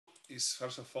is,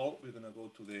 first of all, we're going to go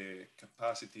to the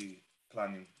capacity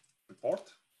planning report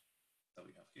that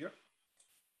we have here.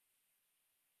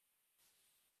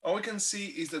 All we can see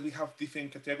is that we have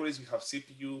different categories. We have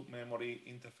CPU, memory,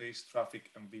 interface,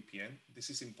 traffic, and VPN. This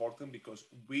is important because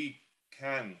we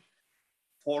can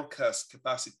forecast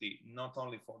capacity not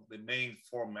only for the main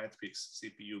four metrics,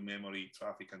 CPU, memory,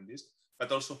 traffic, and disk,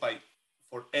 but also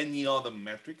for any other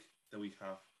metric that we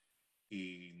have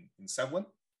in SevOne.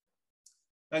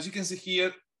 As you can see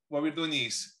here, what we're doing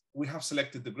is we have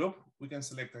selected the group. We can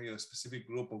select a specific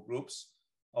group of groups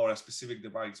or a specific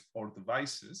device or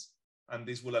devices. And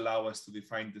this will allow us to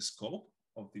define the scope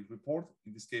of the report.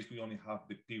 In this case, we only have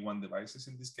the P1 devices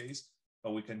in this case,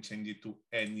 but we can change it to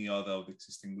any other of the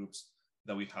existing groups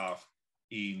that we have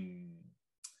in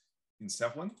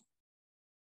SevOne.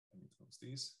 Let me close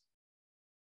this.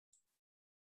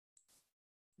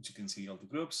 As you can see all the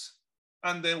groups.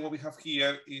 And then what we have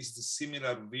here is the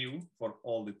similar view for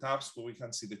all the tabs where we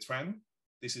can see the trend.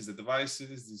 This is the devices,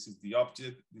 this is the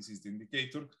object, this is the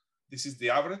indicator. This is the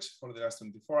average for the last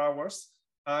 24 hours,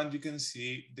 and you can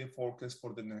see the forecast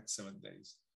for the next 7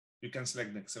 days. You can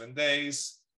select next 7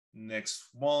 days, next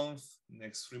month,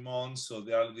 next 3 months. So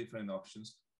there are different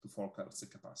options to forecast the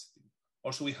capacity.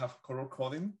 Also, we have color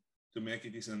coding to make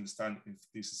it easy to understand if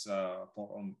this is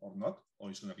poor or not, or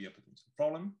it's going to be a potential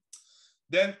problem.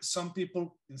 Then some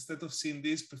people, instead of seeing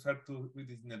this, prefer to read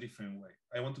it in a different way.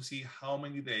 I want to see how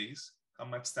many days, how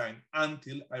much time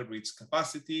until I reach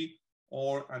capacity,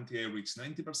 or until I reach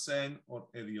 90% or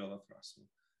any other threshold.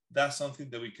 That's something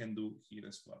that we can do here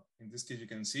as well. In this case, you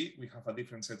can see we have a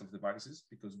different set of devices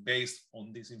because based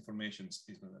on this information,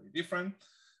 it's going to be different.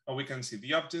 And we can see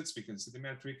the objects, we can see the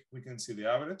metric, we can see the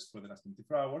average for the last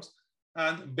 24 hours.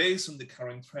 And based on the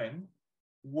current trend,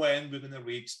 when we're going to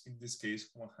reach, in this case,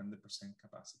 100%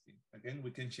 capacity. Again,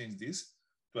 we can change this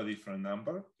to a different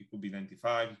number. It could be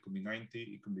 95, it could be 90,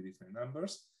 it could be different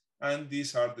numbers. And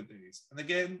these are the days. And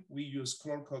again, we use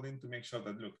color coding to make sure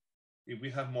that, look, if we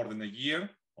have more than a year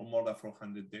or more than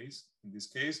 400 days, in this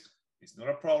case, it's not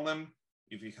a problem.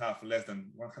 If we have less than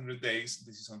 100 days,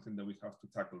 this is something that we have to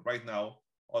tackle right now.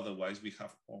 Otherwise, we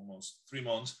have almost 3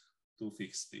 months to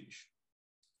fix the issue.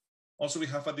 Also, we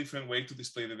have a different way to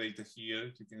display the data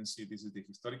here. You can see this is the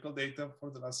historical data for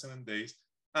the last 7 days.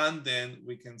 And then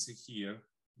we can see here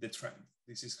the trend.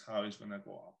 This is how it's going to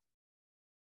go up.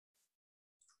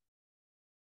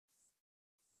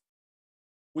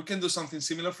 We can do something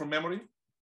similar for memory.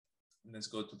 Let's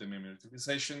go to the memory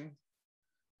utilization.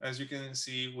 As you can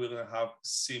see, we're going to have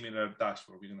similar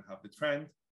dashboard. We're going to have the trend,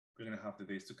 we're going to have the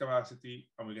days to capacity,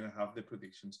 and we're going to have the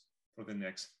predictions for the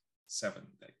next 7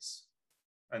 days.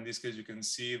 In this case, you can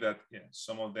see that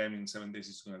some of them in 7 days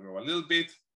is going to grow a little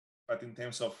bit, but in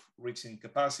terms of reaching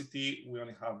capacity, we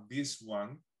only have this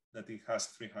one that it has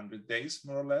 300 days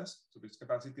more or less to reach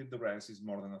capacity. The rest is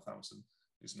more than 1,000.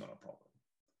 It's not a problem.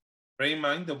 Bear in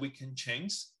mind that we can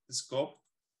change the scope.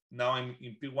 Now I'm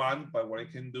in P1, but what I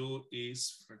can do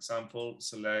is, for example,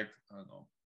 select, I don't know,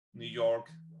 New York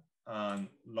and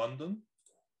London,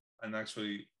 and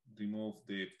actually remove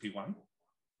the P1.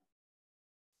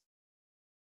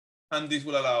 And this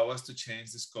will allow us to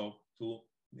change the scope to,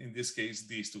 in this case,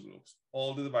 these two groups,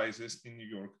 all the devices in New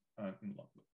York and in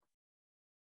London.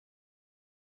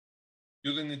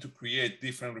 You don't need to create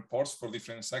different reports for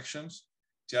different sections.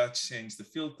 Just change the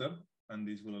filter, and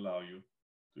this will allow you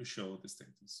to show the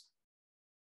status.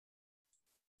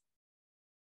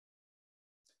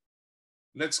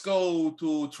 Let's go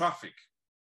to traffic.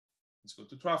 Let's go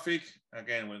to traffic.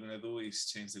 Again, what we're going to do is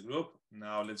change the group.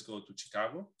 Now let's go to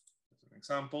Chicago, as an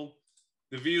example.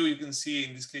 The view you can see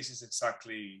in this case is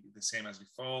exactly the same as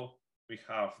before. We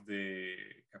have the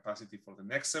capacity for the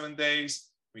next 7 days.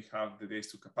 We have the days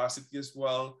to capacity as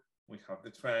well. We have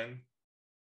the trend.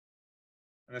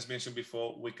 And as mentioned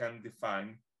before, we can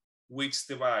define which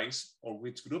device or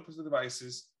which group of the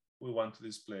devices we want to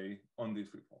display on this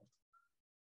report.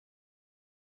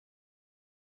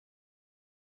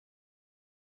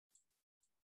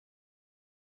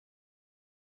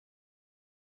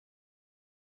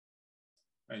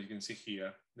 And you can see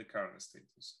here the current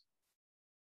status.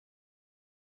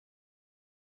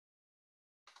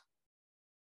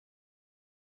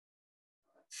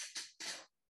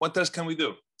 What else can we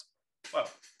do? Well,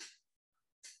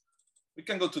 we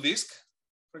can go to disk,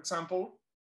 for example.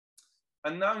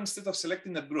 And now instead of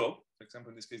selecting a group, for example,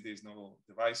 in this case, there is no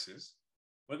devices,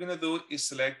 what we're going to do is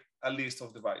select a list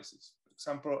of devices. For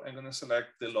example, I'm going to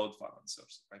select the load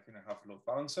balancers. I think I have load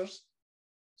balancers.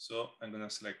 So I'm going to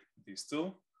select these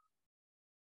two.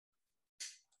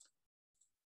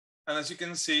 And as you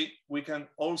can see, we can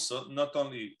also not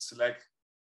only select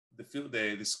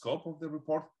the scope of the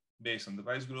report based on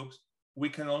device groups. We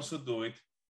can also do it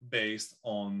based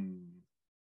on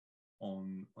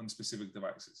specific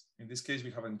devices. In this case,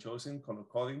 we haven't chosen color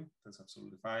coding. That's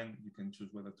absolutely fine. You can choose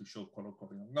whether to show color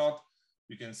coding or not.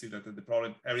 You can see that the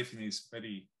problem, everything is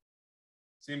very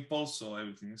simple, so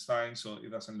everything is fine. So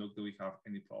it doesn't look that we have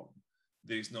any problem.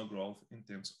 There is no growth in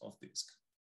terms of disk.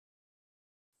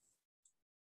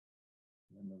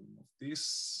 Let me remove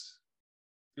these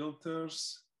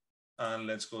filters, and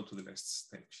let's go to the next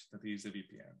stage, that is the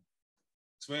VPN.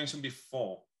 As we mentioned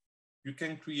before, you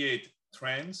can create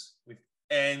trends with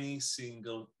any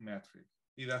single metric.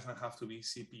 It doesn't have to be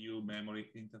CPU, memory,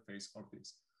 interface, or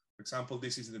this. For example,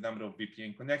 this is the number of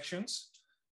VPN connections.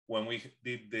 When we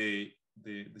did the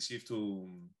shift to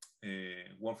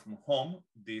work from home,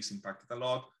 this impacted a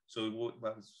lot. So it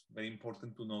was very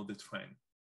important to know the trend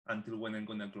until when I'm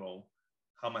gonna grow,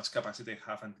 how much capacity I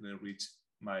have until I reach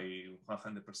my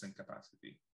 100%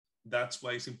 capacity. That's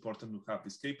why it's important to have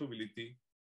this capability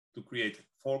to create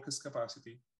forecast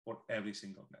capacity for every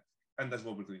single metric. And that's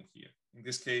what we're doing here. In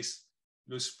this case,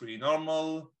 it looks pretty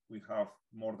normal. We have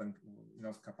more than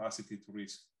enough capacity to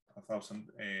reach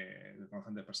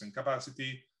 100%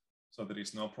 capacity. So there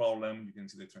is no problem. You can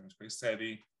see the trend is quite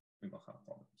steady. We don't have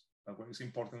problems. But what is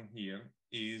important here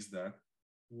is that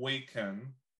we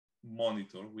can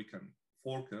monitor, we can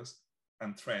forecast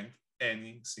and trend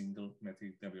any single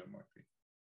metric that we are monitoring.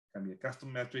 Can be a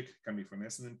custom metric, can be from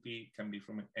SNMP, can be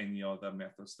from any other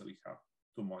methods that we have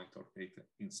to monitor data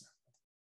inside.